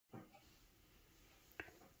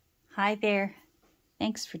Hi there.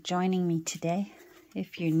 Thanks for joining me today.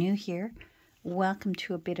 If you're new here, welcome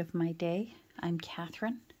to A Bit of My Day. I'm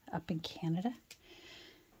Catherine up in Canada,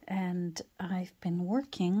 and I've been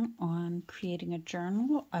working on creating a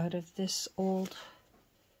journal out of this old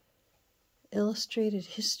Illustrated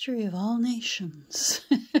History of All Nations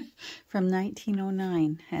from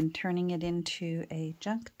 1909 and turning it into a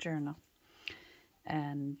junk journal.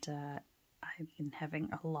 And I've been having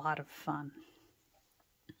a lot of fun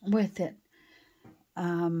with it.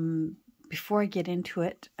 Before I get into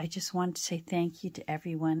it, I just want to say thank you to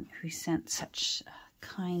everyone who sent such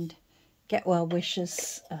kind get well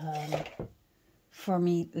wishes for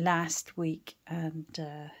me last week, and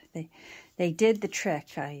they did the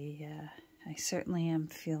trick. I certainly am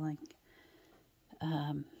feeling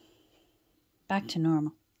back to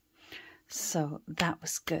normal, so that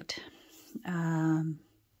was good.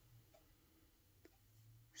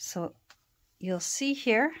 So you'll see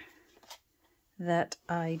here that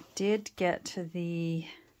I did get the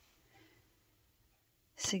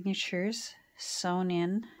signatures sewn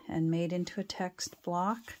in and made into a text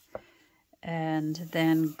block and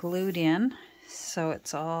then glued in, so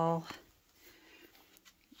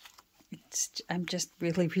I'm just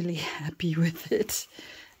really happy with it.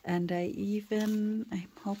 And I'm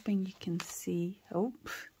hoping you can see,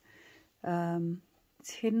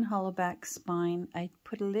 it's hidden hollow back spine. I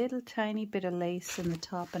put a little tiny bit of lace in the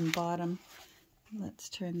top and bottom. Let's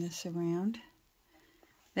turn this around.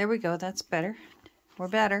 There we go, that's better. We're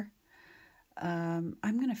better. I'm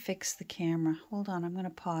going to fix the camera. Hold on, I'm going to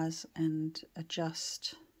pause and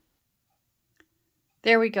adjust.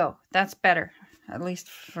 There we go, that's better. At least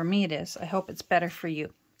for me it is. I hope it's better for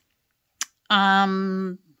you.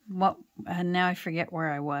 And now I forget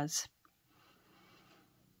where I was.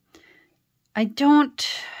 I don't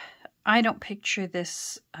picture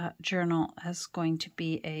this journal as going to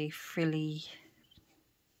be a frilly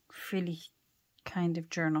kind of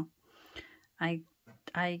journal. I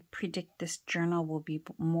predict this journal will be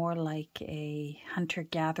more like a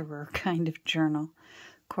hunter-gatherer kind of journal.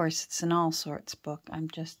 Of course, it's an all sorts book.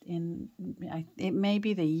 It may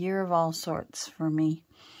be the year of all sorts for me.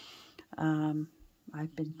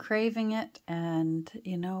 I've been craving it, and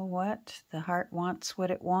you know what? The heart wants what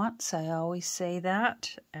it wants. I always say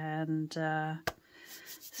that. And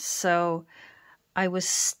so I was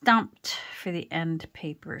stumped for the end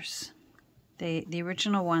papers. The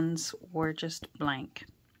original ones were just blank.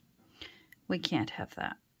 We can't have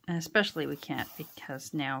that. And especially we can't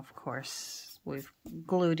because now, of course, we've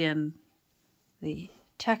glued in the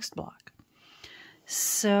text block.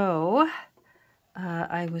 So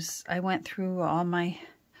I went through all my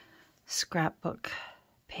scrapbook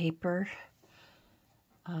paper.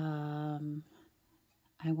 I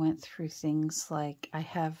went through things like I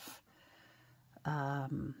have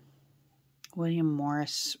William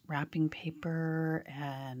Morris wrapping paper,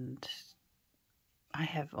 and I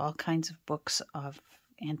have all kinds of books of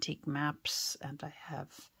antique maps, and I have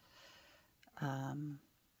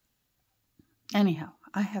anyhow,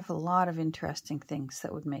 I have a lot of interesting things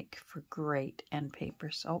that would make for great end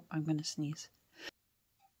papers. Oh, I'm going to sneeze.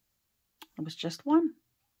 It was just one.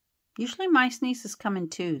 Usually my sneezes come in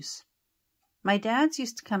twos. My dad's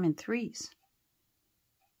used to come in threes.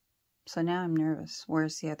 So now I'm nervous.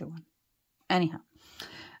 Where's the other one? Anyhow,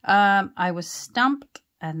 I was stumped,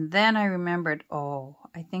 and then I remembered,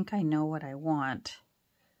 I think I know what I want,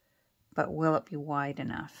 but will it be wide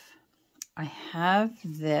enough? I have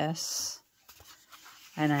this,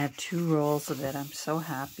 and I have 2 rolls of it. I'm so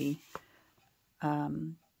happy.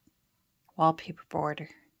 Wallpaper border.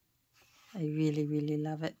 I really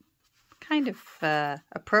love it. Kind of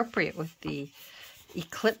appropriate with the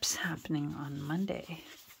eclipse happening on Monday.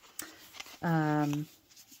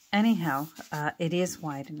 Anyhow, it is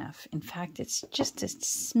wide enough. In fact, it's just a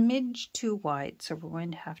smidge too wide, so we're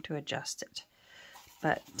going to have to adjust it.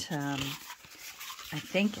 But I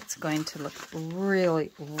think it's going to look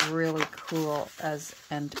really cool as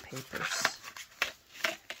end papers.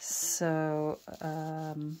 So,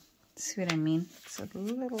 see what I mean? It's a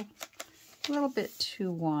little bit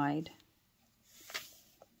too wide.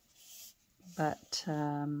 But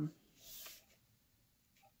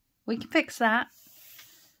we can fix that.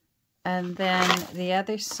 And then the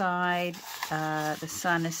other side, the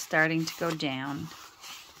sun is starting to go down.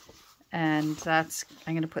 And I'm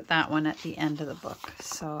going to put that one at the end of the book.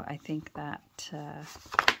 So I think that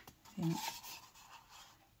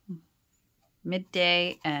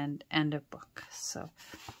midday and end of book. So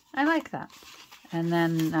I like that. And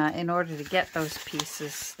then in order to get those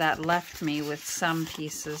pieces, that left me with some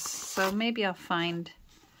pieces. So maybe I'll find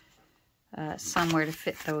somewhere to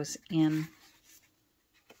fit those in.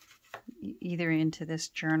 either into this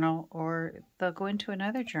journal or they'll go into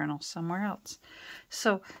another journal somewhere else.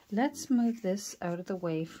 So let's move this out of the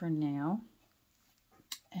way for now,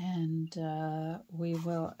 and we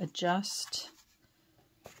will adjust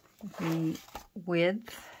the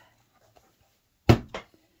width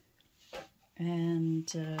and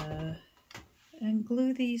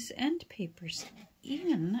glue these end papers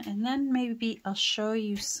in, and then maybe I'll show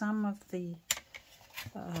you some of the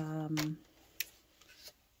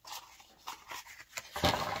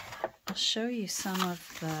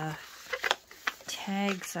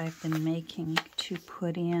tags I've been making to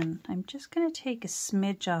put in. I'm just going to take a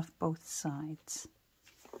smidge off both sides.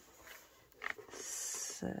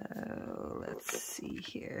 So let's see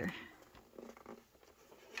here.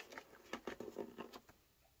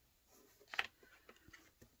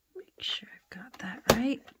 Make sure I've got that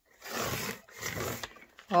right.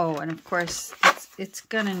 Oh, and of course it's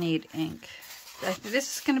going to need ink.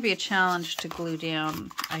 This is going to be a challenge to glue down,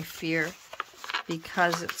 I fear,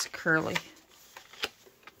 because it's curly.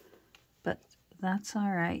 But that's all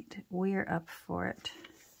right. We're up for it.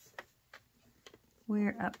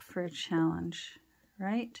 We're up for a challenge,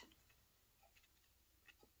 right?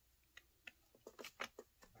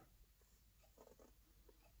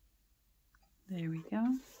 There we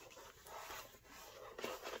go.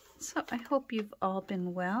 So I hope you've all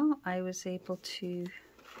been well. I was able to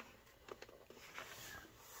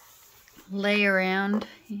lay around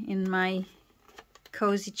in my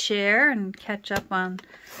cozy chair and catch up on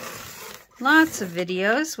lots of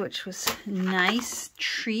videos, which was a nice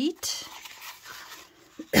treat.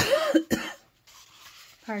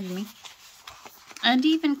 Pardon me. And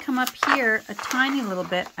even come up here a tiny little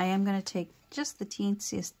bit. I am going to take just the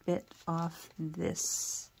teensiest bit off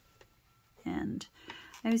this end.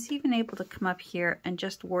 I was even able to come up here and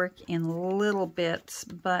just work in little bits,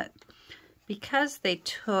 but because they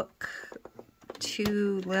took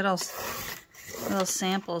two little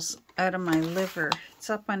samples out of my liver, it's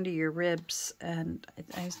up under your ribs, and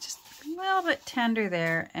I was just a little bit tender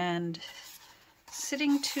there, and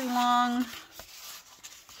sitting too long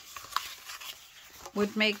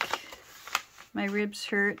would make my ribs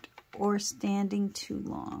hurt, or standing too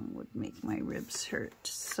long would make my ribs hurt.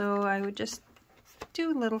 So I would just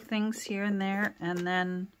do little things here and there, and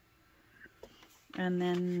then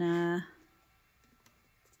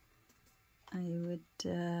I would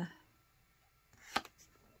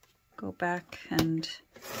go back and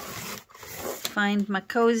find my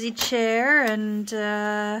cozy chair and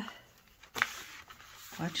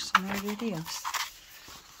watch some more videos.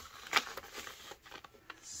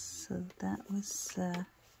 So that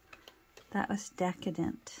was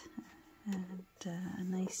decadent, and a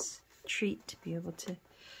nice treat to be able to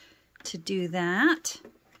do that.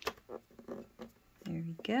 There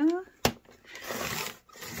we go.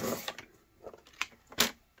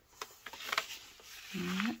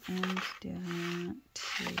 And down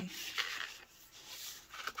to,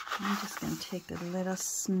 I'm just going to take a little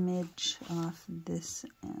smidge off this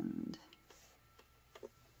end.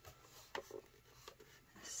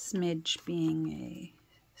 Smidge being a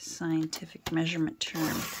scientific measurement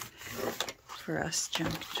term for us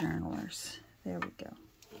junk journalers. There we go.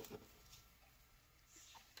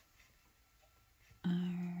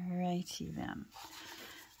 Alrighty then.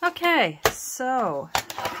 Okay, so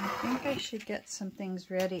I think I should get some things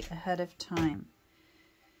ready ahead of time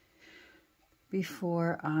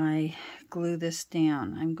before I glue this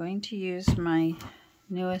down. I'm going to use my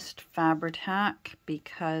newest Fabri-Tac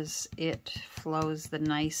because it flows the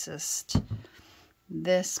nicest.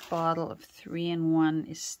 This bottle of 3-in-1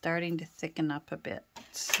 is starting to thicken up a bit,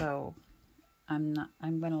 so I'm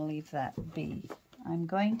going to leave that be. I'm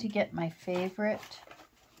going to get my favorite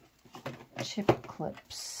chip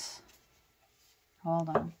clips. Hold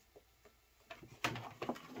on.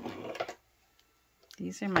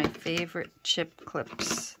 These are my favorite chip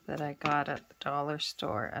clips that I got at the dollar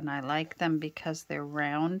store, and I like them because they're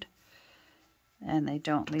round and they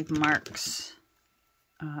don't leave marks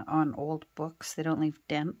on old books. They don't leave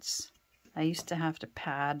dents. I used to have to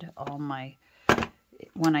pad all my,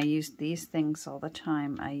 when I used these things all the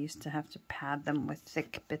time, I used to have to pad them with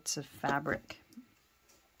thick bits of fabric.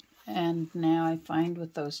 And now I find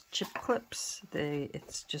with those chip clips,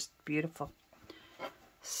 it's just beautiful.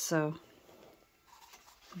 So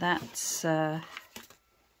that's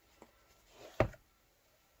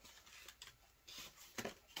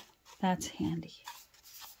handy.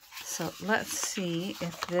 So let's see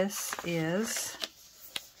if this is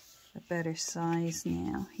a better size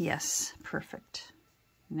now. Yes, perfect.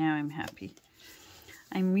 Now I'm happy.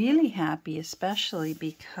 I'm really happy, especially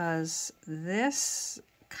because this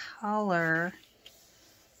color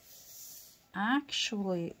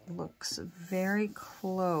actually looks very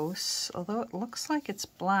close, although it looks like it's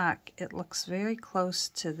black, it looks very close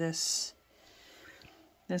to this.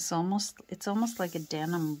 It's almost like a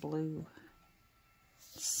denim blue.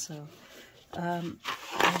 So I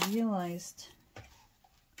realized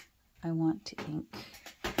I want to ink.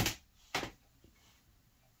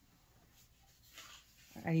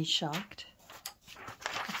 Are you shocked?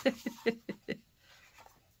 I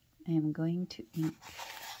am going to ink.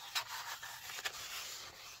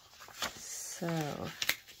 So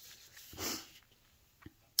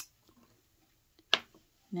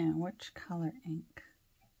now, which color ink?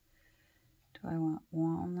 Do I want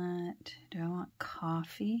walnut? Do I want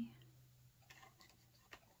coffee?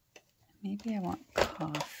 Maybe I want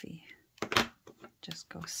coffee. Just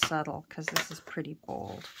go subtle because this is pretty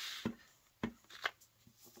bold.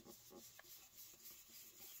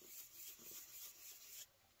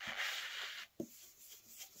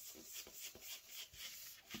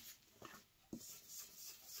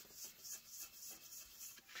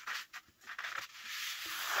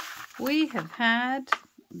 We have had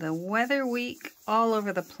the weather week all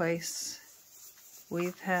over the place.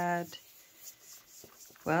 We've had,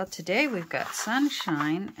 well, today we've got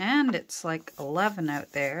sunshine and it's like 11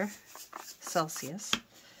 out there, Celsius.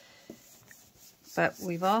 But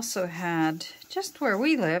we've also had, just where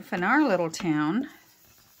we live in our little town,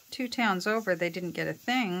 2 towns over, they didn't get a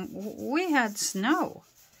thing. We had snow.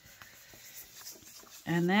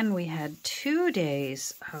 And then we had 2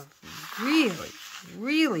 days of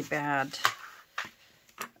really bad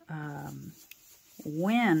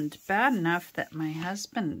wind, bad enough that my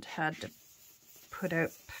husband had to put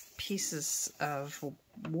out pieces of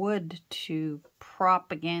wood to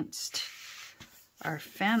prop against our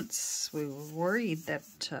fence. We were worried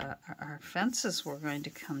that our fences were going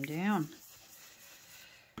to come down.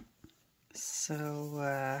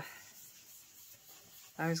 So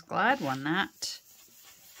I was glad when that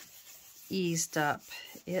eased up.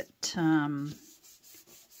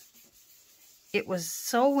 It was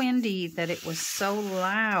so windy that it was so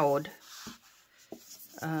loud.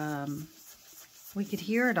 We could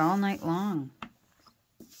hear it all night long,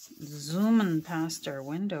 zooming past our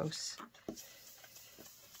windows.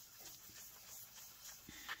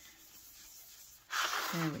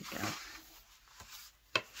 There we go.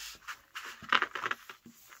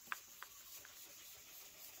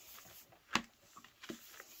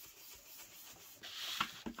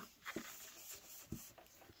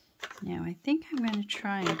 Now I think I'm going to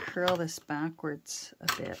try and curl this backwards a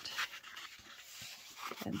bit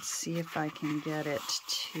and see if I can get it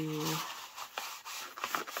to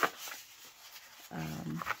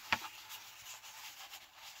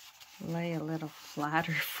lay a little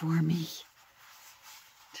flatter for me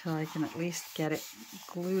till I can at least get it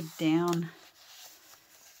glued down.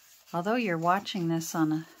 Although you're watching this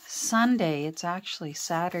on a Sunday, it's actually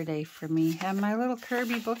Saturday for me, and my little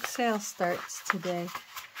Kirby book sale starts today.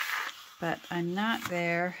 But I'm not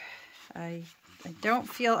there. I don't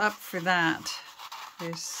feel up for that.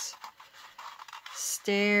 There's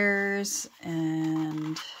stairs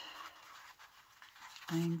and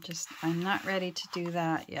I'm not ready to do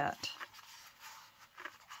that yet.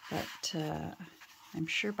 But I'm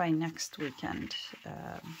sure by next weekend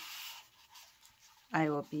I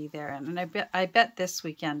will be there. And I bet this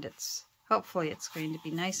weekend hopefully it's going to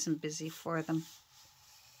be nice and busy for them.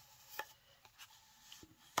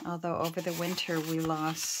 Although over the winter we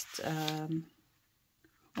lost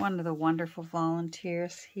one of the wonderful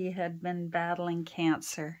volunteers. He had been battling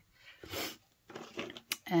cancer.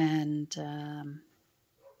 And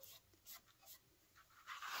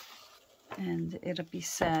it'll be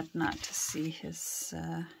sad not to see his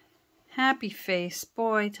happy face.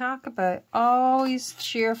 Boy, talk about always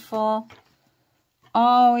cheerful,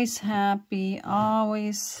 always happy,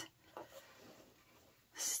 always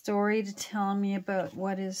story to tell me about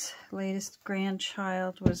what his latest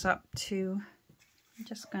grandchild was up to. I'm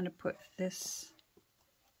just going to put this.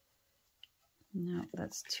 No,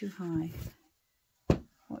 that's too high.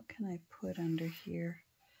 What can I put under here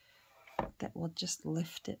that will just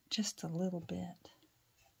lift it just a little bit?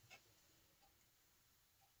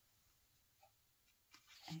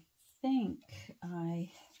 I think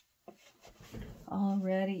I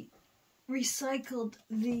already recycled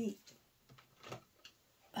the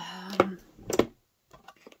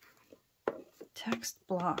text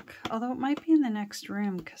block, although it might be in the next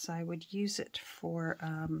room because I would use it for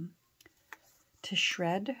to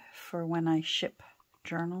shred for when I ship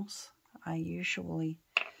journals. I usually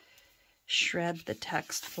shred the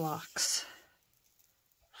text blocks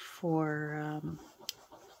for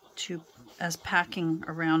as packing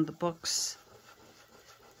around the books.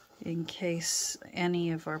 in case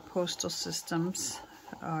any of our postal systems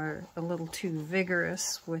are a little too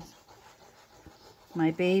vigorous with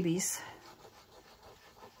my babies.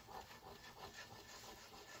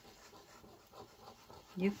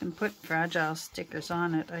 You can put fragile stickers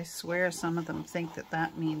on it. I swear some of them think that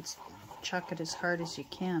that means chuck it as hard as you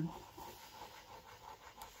can.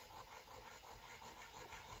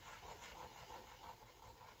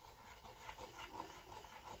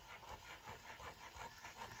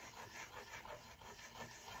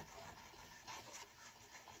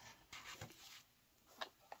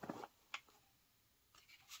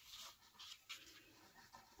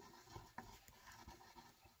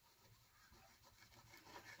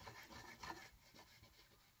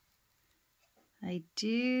 I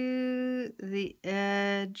do the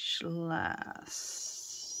edge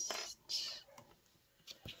last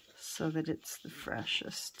so that it's the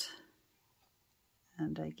freshest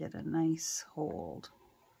and I get a nice hold,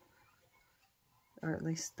 or at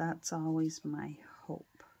least that's always my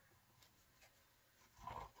hope.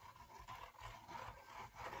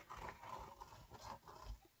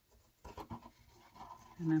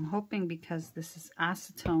 And I'm hoping, because this is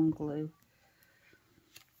acetone glue,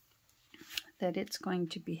 that it's going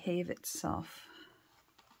to behave itself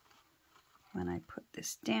when I put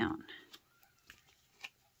this down.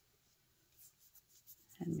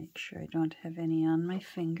 And make sure I don't have any on my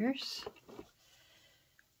fingers.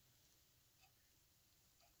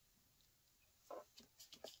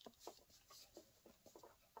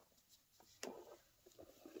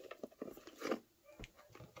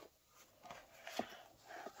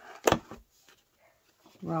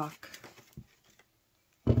 Rock.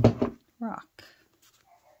 Rock.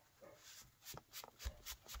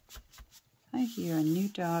 I hear a new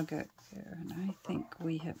dog out there, and I think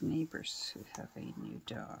we have neighbors who have a new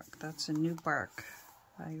dog. That's a new bark.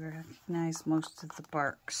 I recognize most of the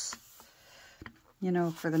barks. You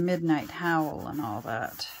know, for the midnight howl and all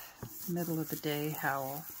that. Middle of the day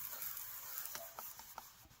howl.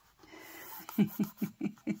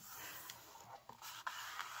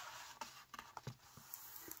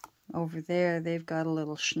 Over there, they've got a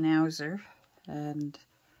little schnauzer, and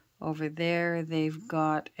over there, they've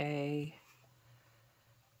got a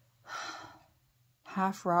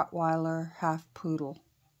half Rottweiler, half Poodle,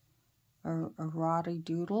 or a Rotty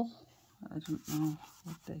Doodle. I don't know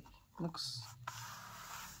what they looks.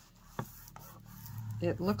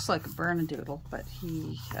 It looks like a Bernedoodle, but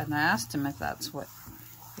and I asked him if that's what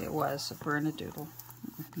it was, a Bernedoodle.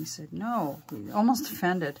 And he said no. He almost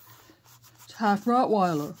offended. It's half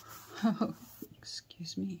Rottweiler.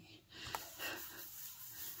 Excuse me.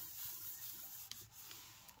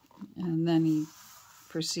 And then he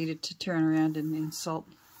proceeded to turn around and insult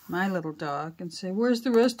my little dog and say, "Where's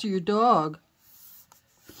the rest of your dog?"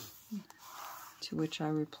 To which I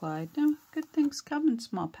replied, "No, good things come in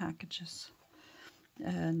small packages."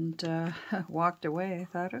 And walked away. I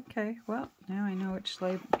thought, okay, well, now I know which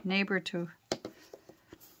neighbor to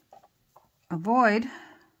avoid.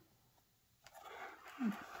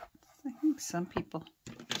 I think some people,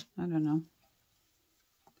 I don't know,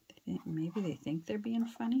 maybe they think they're being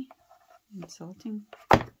funny, insulting.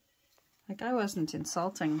 Like, I wasn't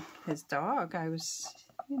insulting his dog. I was,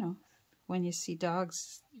 you know, when you see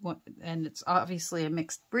dogs, and it's obviously a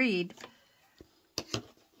mixed breed,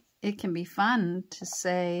 it can be fun to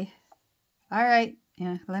say, all right,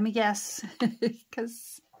 yeah, let me guess,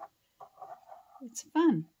 because it's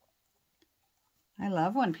fun. I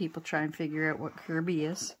love when people try and figure out what Kirby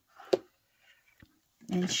is.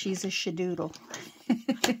 And she's a shadoodle.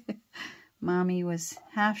 Mommy was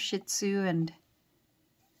half Shih Tzu and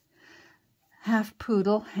half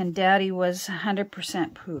Poodle, and Daddy was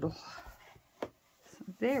 100% Poodle.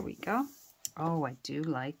 So there we go. Oh, I do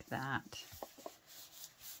like that.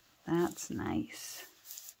 That's nice.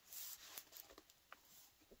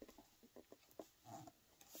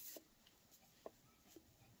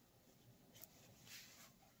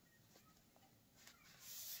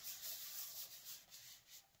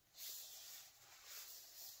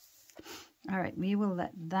 All right, we will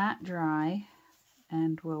let that dry,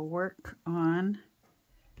 and we'll work on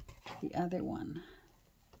the other one.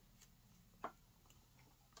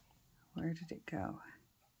 Where did it go?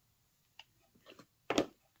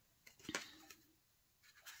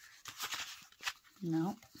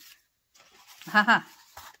 No. Haha,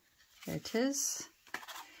 there it is.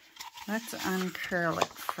 Let's uncurl it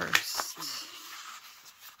first.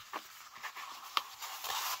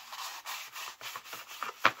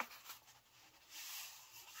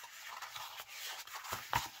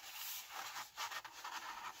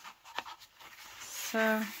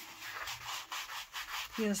 So,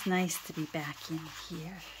 feels nice to be back in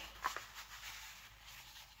here.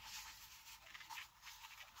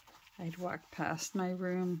 I'd walk past my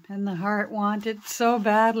room and the heart wanted so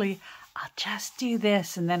badly, I'll just do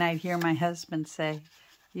this. And then I'd hear my husband say,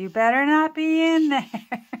 you better not be in there.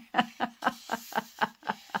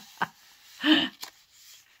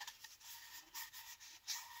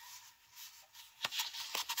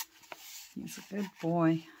 He's a good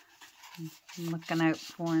boy. Looking out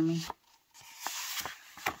for me.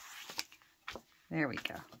 There we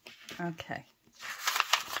go. Okay.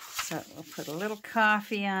 So we'll put a little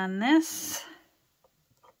coffee on this.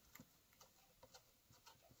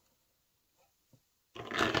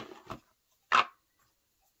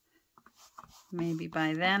 Maybe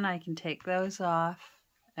by then I can take those off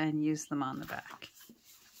and use them on the back.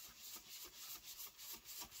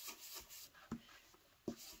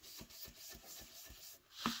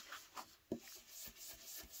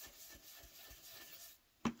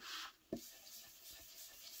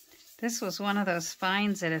 This was one of those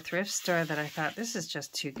finds at a thrift store that I thought, this is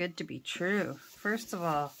just too good to be true. First of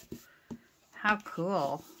all, how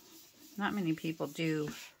cool. Not many people do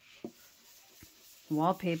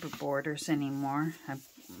wallpaper borders anymore.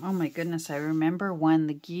 Oh my goodness, I remember one,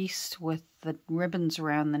 the geese with the ribbons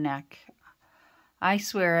around the neck. I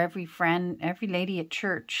swear every lady at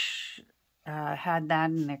church had that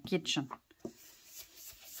in their kitchen.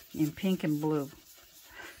 In pink and blue.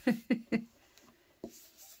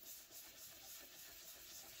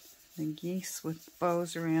 The geese with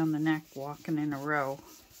bows around the neck walking in a row.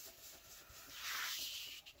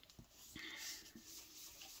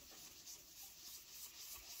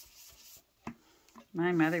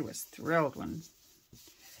 My mother was thrilled when,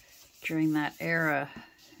 during that era,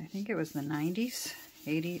 I think it was the 90s,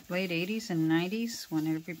 late 80s and 90s, when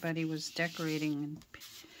everybody was decorating in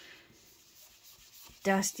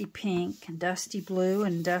dusty pink and dusty blue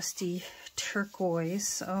and dusty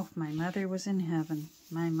turquoise. Oh, my mother was in heaven.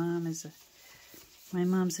 My mom's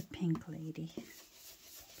a pink lady.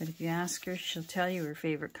 But if you ask her, she'll tell you her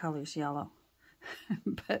favorite color's yellow.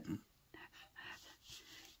 But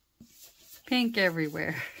pink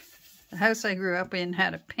everywhere. The house I grew up in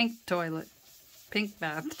had a pink toilet, pink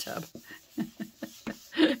bathtub.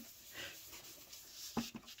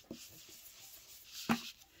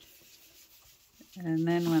 And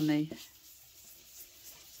then when they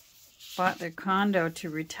bought their condo to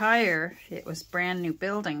retire, it was brand new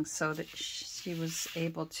buildings, so that she was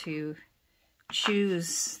able to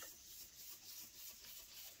choose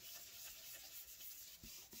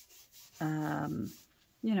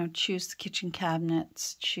choose the kitchen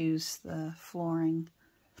cabinets, choose the flooring.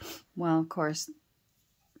 Well, of course,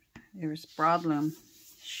 there was broadloom.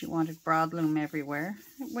 She wanted broadloom everywhere,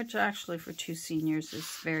 which actually for two seniors is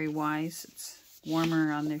very wise. It's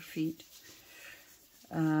warmer on their feet.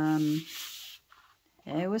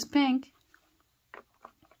 It was pink.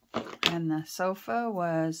 And the sofa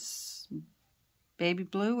was baby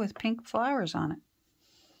blue with pink flowers on it.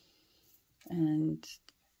 And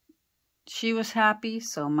she was happy,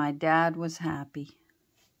 so my dad was happy.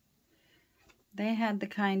 They had the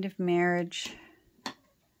kind of marriage, it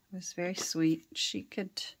was very sweet. She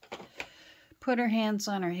could put her hands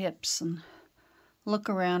on her hips and look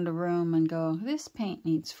around a room and go, this paint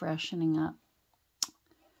needs freshening up.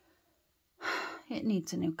 It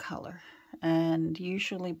needs a new color. And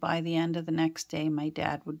usually by the end of the next day, my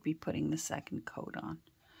dad would be putting the second coat on.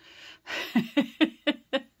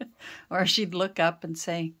 Or she'd look up and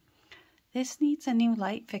say, this needs a new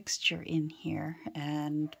light fixture in here.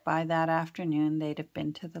 And by that afternoon, they'd have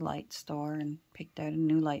been to the light store and picked out a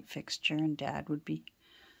new light fixture, and Dad would be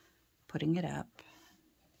putting it up.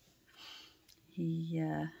 He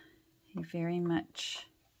very much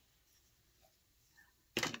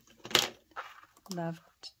loved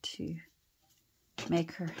to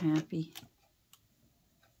make her happy.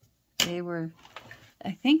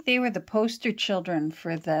 I think they were the poster children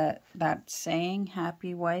for that saying,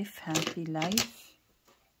 happy wife, happy life.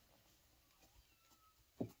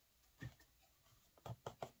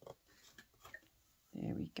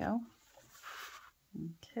 There we go.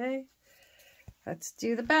 Okay, let's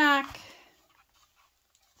do the back.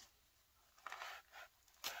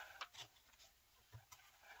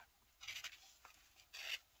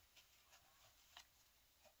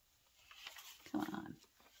 Come on.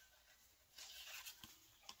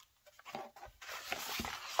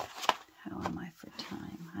 How am I for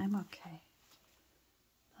time? I'm okay.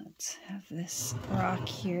 Let's have this rock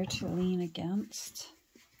here to lean against.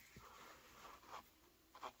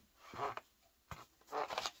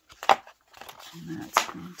 And that's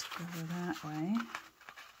going to go that way.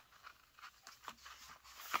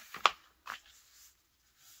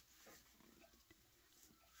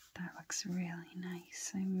 That looks really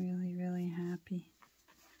nice. I'm really, really happy.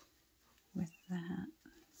 that.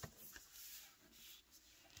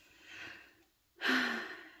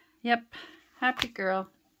 Yep, happy girl.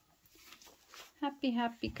 Happy,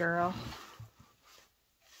 happy girl.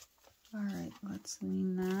 All right, let's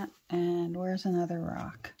lean that. And where's another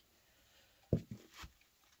rock?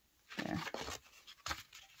 There.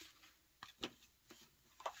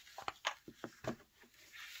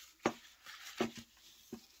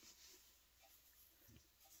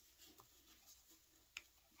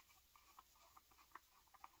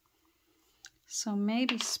 So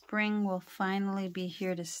maybe spring will finally be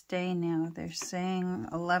here to stay now. They're saying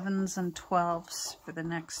 11s and 12s for the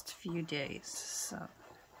next few days. So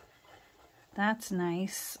that's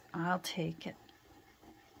nice. I'll take it.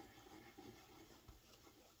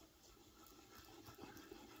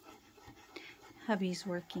 Hubby's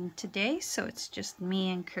working today, so it's just me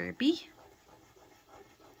and Kirby.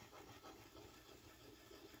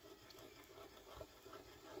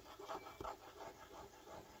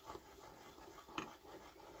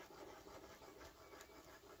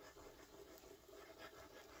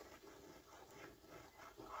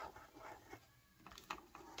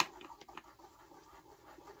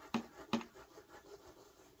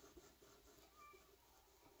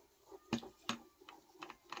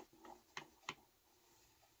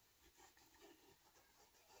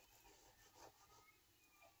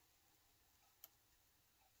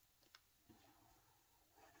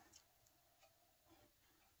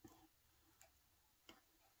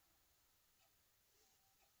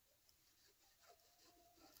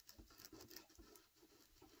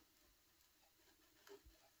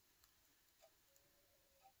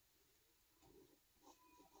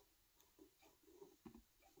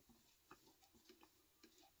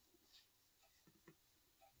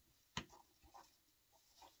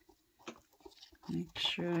 Make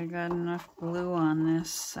sure I got enough glue on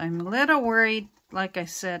this. I'm a little worried, like I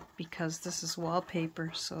said, because this is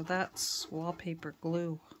wallpaper, so that's wallpaper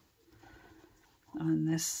glue on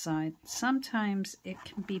this side. Sometimes it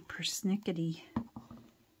can be persnickety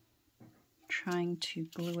trying to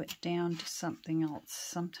glue it down to something else.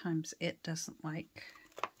 Sometimes it doesn't like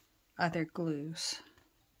other glues.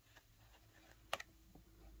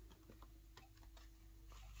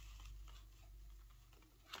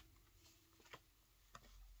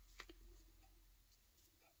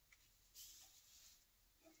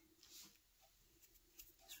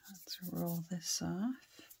 Let's roll this off.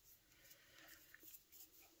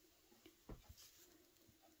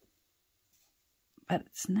 But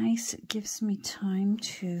it's nice, it gives me time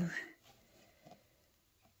to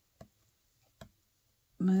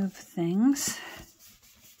move things.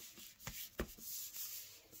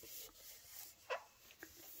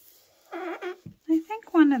 I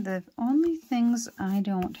think one of the only things I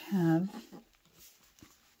don't have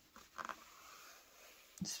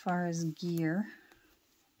as far as gear,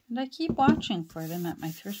 and I keep watching for them at my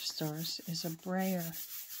thrift stores, is a brayer.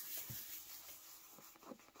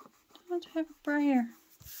 I don't have a brayer.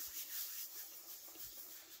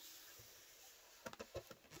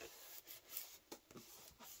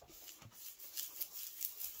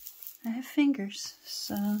 I have fingers,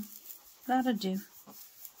 so that'll do.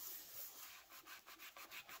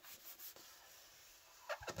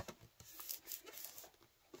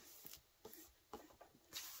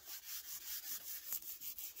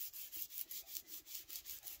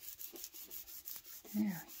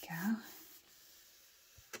 There we go.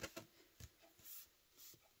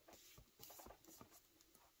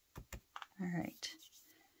 All right.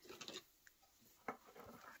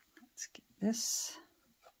 Let's get this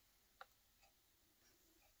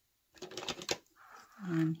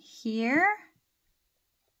on here.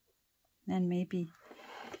 Then maybe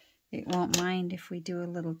it won't mind if we do a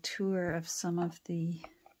little tour of some of the...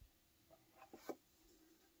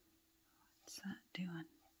 What's that doing?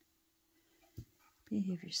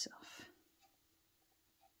 Behave yourself.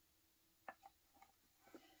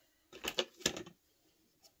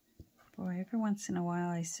 Boy, every once in a while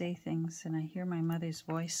I say things and I hear my mother's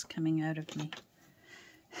voice coming out of me.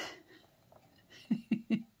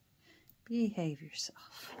 Behave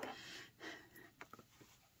yourself.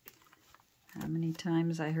 How many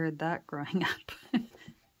times I heard that growing up.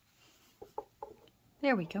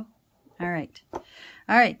 There we go. All right. All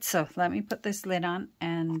right, so let me put this lid on,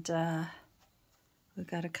 and we've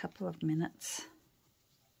got a couple of minutes.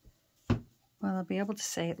 Well, I'll be able to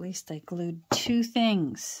say at least I glued 2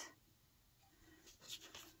 things.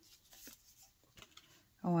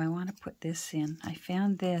 Oh, I want to put this in. I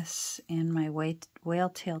found this in my whale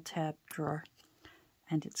tail tab drawer,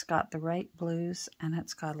 and it's got the right blues and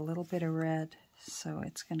it's got a little bit of red, so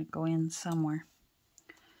it's going to go in somewhere.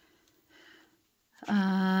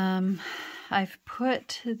 I've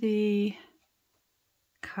put the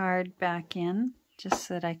card back in just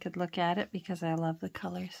so that I could look at it because I love the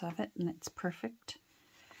colors of it and it's perfect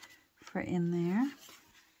for in there.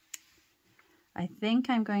 I think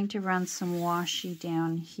I'm going to run some washi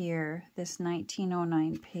down here. This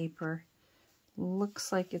 1909 paper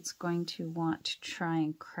looks like it's going to want to try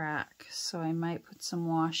and crack, so I might put some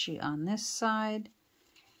washi on this side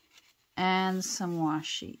and some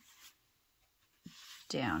washi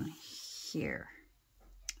down here.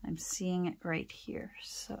 I'm seeing it right here,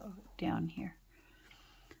 so down here.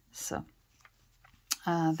 So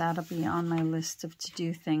that'll be on my list of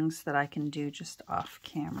to-do things that I can do just off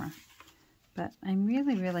camera. But I'm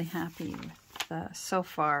really, really happy with so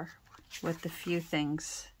far with the few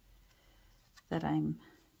things that I'm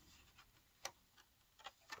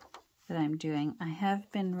doing. I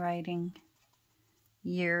have been writing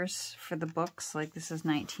years for the books, like this is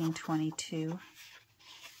 1922.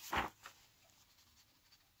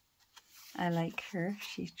 I like her.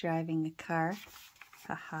 She's driving a car.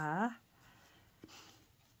 Haha.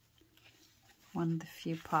 One of the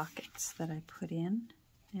few pockets that I put in.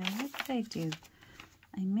 Now, what did I do?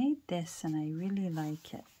 I made this and I really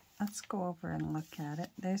like it. Let's go over and look at it.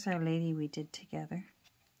 There's our lady we did together.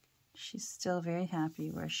 She's still very happy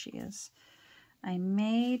where she is. I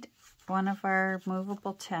made one of our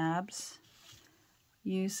movable tabs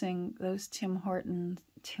using those Tim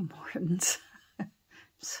Hortons,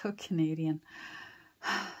 so Canadian,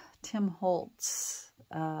 Tim Holtz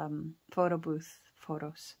photo booth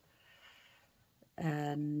photos.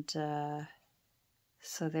 And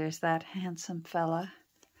so there's that handsome fella.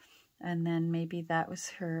 And then maybe that was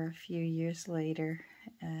her a few years later.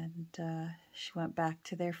 And she went back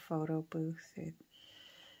to their photo booth.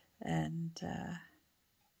 And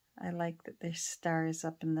I like that there's stars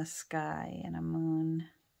up in the sky and a moon.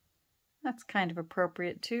 That's kind of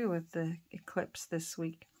appropriate too with the eclipse this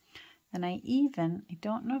week. And I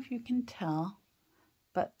don't know if you can tell,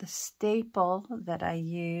 but the staple that I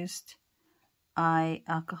used, I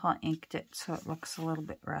alcohol inked it so it looks a little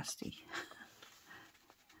bit rusty.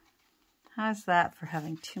 How's that for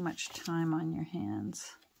having too much time on your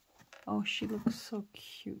hands? Oh, she looks so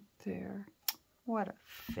cute there. What a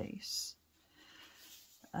face.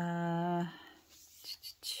 Where are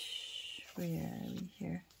we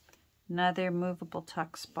here? Another movable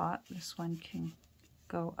tuck spot. This one can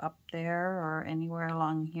go up there or anywhere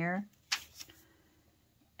along here.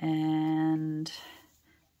 And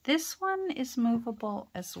this one is movable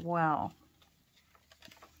as well.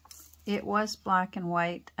 It was black and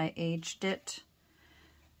white. I aged it,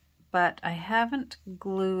 but I haven't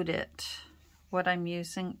glued it. What I'm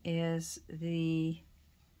using is the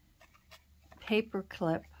paper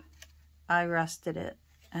clip. I rusted it,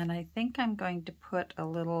 and I think I'm going to put a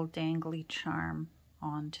little dangly charm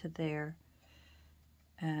onto there.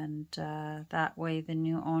 And that way the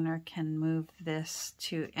new owner can move this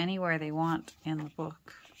to anywhere they want in the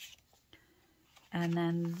book. And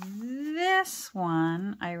then this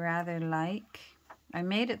one I rather like. I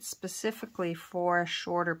made it specifically for a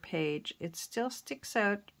shorter page. It still sticks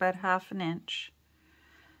out about ½ an inch,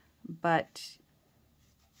 but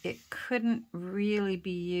it couldn't really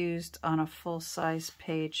be used on a full-size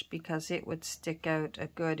page because it would stick out a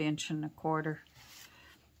good 1¼ inch.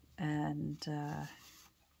 And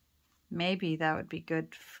maybe that would be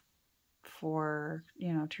good for,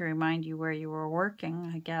 you know, to remind you where you were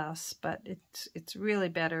working, I guess, but it's really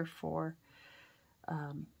better for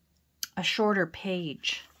a shorter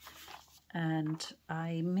page. And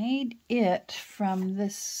I made it from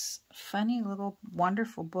this funny little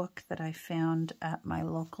wonderful book that I found at my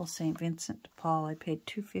local St. Vincent de Paul. I paid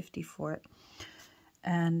 $2.50 for it,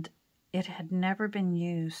 and it had never been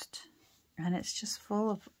used, and it's just full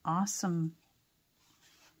of awesome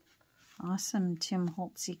Tim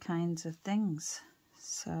Holtzy kinds of things.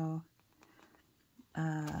 So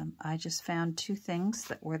I just found 2 things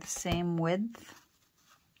that were the same width.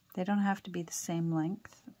 They don't have to be the same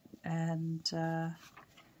length, and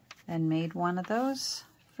made one of those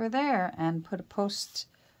for there and put a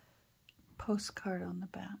postcard on the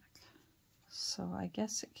back. So I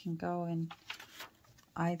guess it can go in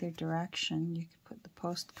either direction. You could put the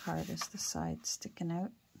postcard as the side sticking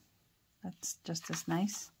out. That's just as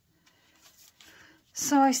nice.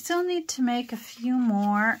 So I still need to make a few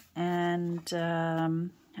more, and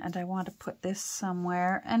I want to put this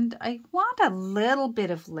somewhere, and I want a little bit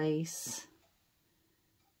of lace,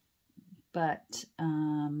 but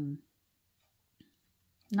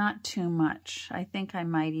not too much. I think I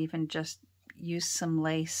might even just use some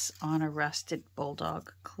lace on a rusted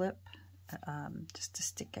bulldog clip, just to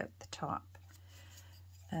stick out the top.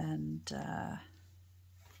 And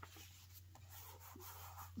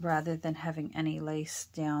rather than having any lace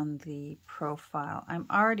down the profile. I'm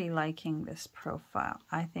already liking this profile.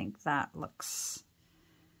 I think that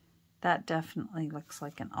definitely looks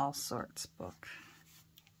like an All Sorts book.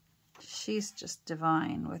 She's just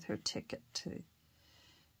divine with her ticket to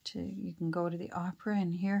you can go to the opera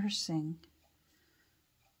and hear her sing.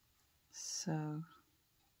 So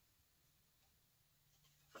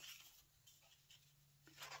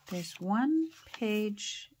there's one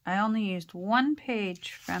page. I only used one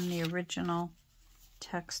page from the original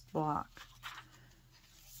text block.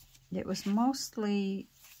 It was mostly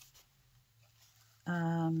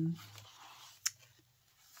not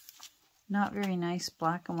very nice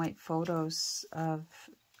black and white photos of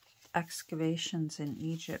excavations in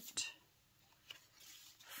Egypt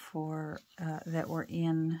that were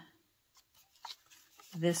in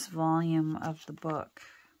this volume of the book.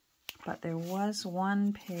 But there was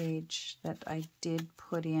one page that I did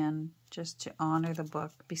put in just to honor the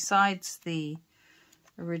book, besides the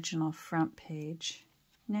original front page.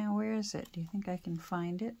 Now, where is it? Do you think I can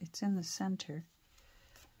find it? It's in the center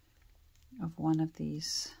of one of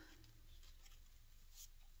these.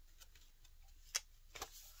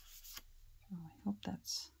 Oh, I hope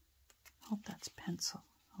that's pencil.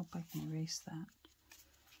 I hope I can erase that.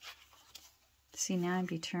 See, now I'm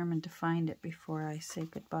determined to find it before I say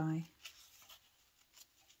goodbye.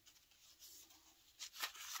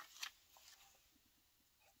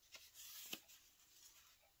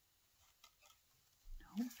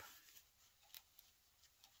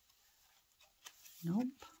 Nope.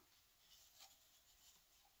 Nope.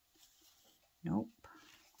 Nope.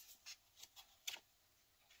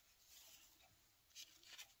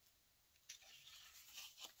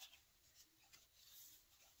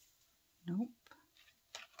 Nope.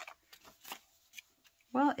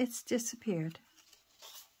 Well, it's disappeared.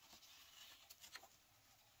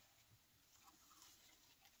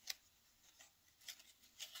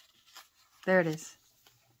 There it is.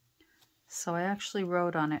 So I actually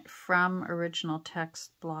wrote on it, from original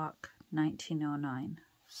text block 1909,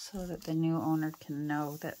 so that the new owner can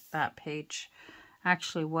know that that page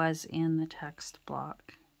actually was in the text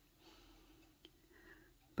block.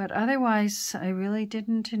 But otherwise, I really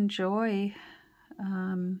didn't enjoy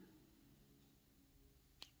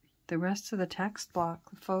the rest of the text block.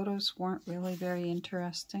 The photos weren't really very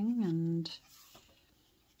interesting, and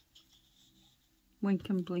wink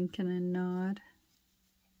and blink and a nod.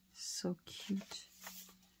 So cute.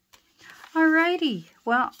 Alrighty,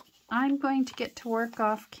 well, I'm going to get to work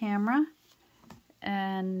off camera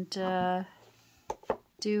and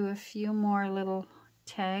do a few more little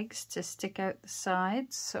tags to stick out the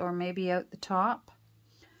sides, or maybe out the top.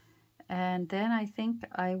 And then I think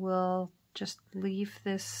I will just leave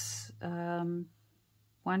this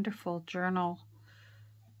wonderful journal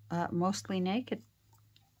mostly naked.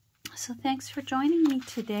 So thanks for joining me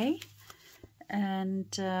today. And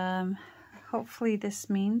hopefully this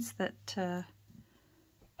means that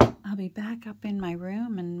I'll be back up in my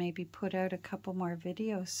room and maybe put out a couple more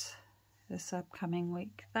videos this upcoming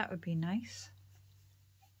week. That would be nice.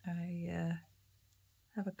 I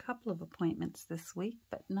have a couple of appointments this week,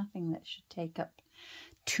 but nothing that should take up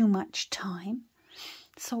too much time.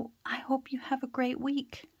 So I hope you have a great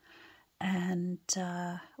week, and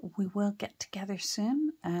we will get together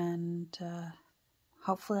soon, and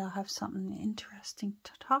hopefully I'll have something interesting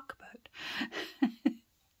to talk about.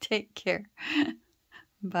 Take care.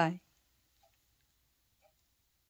 Bye.